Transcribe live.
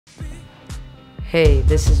Hey,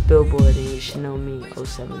 this is Billboard and you should know me,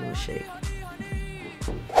 070 Shake.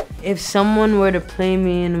 If someone were to play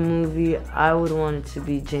me in a movie, I would want it to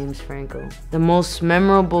be James Franco. The most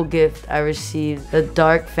memorable gift I received, the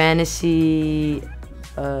dark fantasy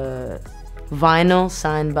vinyl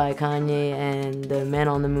signed by Kanye and the Man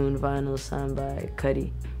on the Moon vinyl signed by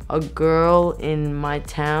Cudi. A girl in my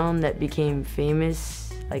town that became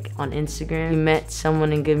famous, like on Instagram, he met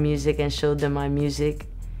someone in good music and showed them my music,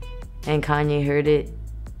 and Kanye heard it,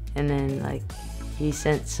 and then like he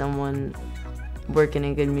sent someone working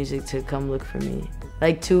in good music to come look for me.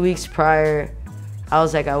 Like 2 weeks prior, I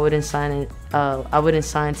was like I wouldn't sign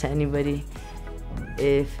to anybody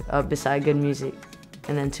if beside good music.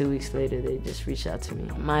 And then 2 weeks later, they just reached out to me.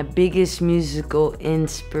 My biggest musical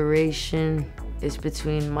inspiration is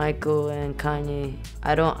between Michael and Kanye.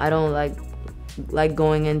 I don't like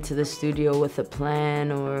going into the studio with a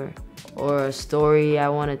plan or a story I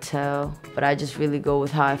want to tell, but I just really go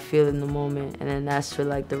with how I feel in the moment, and then that's where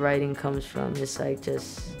like the writing comes from. It's like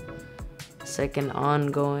it's like an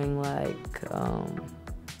ongoing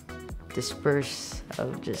disperse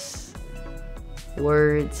of just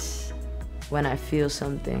words when I feel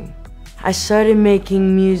something. I started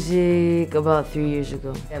making music about 3 years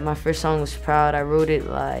ago. Yeah, my first song was Proud. I wrote it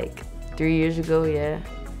like 3 years ago, yeah.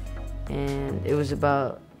 And it was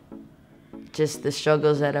about just the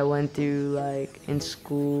struggles that I went through like in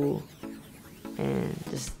school and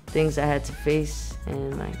just things I had to face,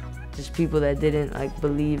 and like just people that didn't like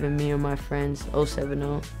believe in me or my friends,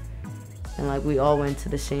 070. And like we all went to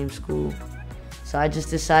the same school. So I just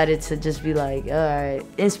decided to just be like, all right.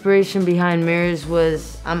 Inspiration behind Mirrors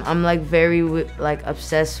was I'm like very like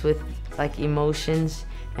obsessed with like emotions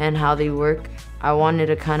and how they work. I wanted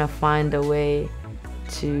to kind of find a way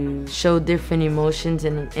to show different emotions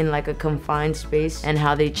in like a confined space and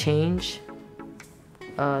how they change.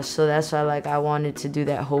 So that's why like I wanted to do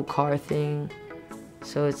that whole car thing.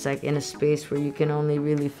 So it's like in a space where you can only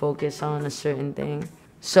really focus on a certain thing.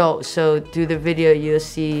 So through the video you'll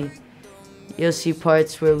see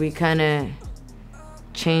parts where we kind of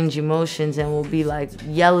change emotions, and we'll be like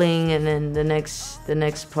yelling, and then the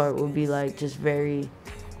next part will be like just very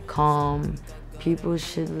calm. People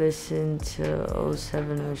should listen to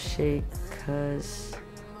 070 Shake, cause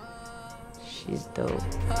she's dope.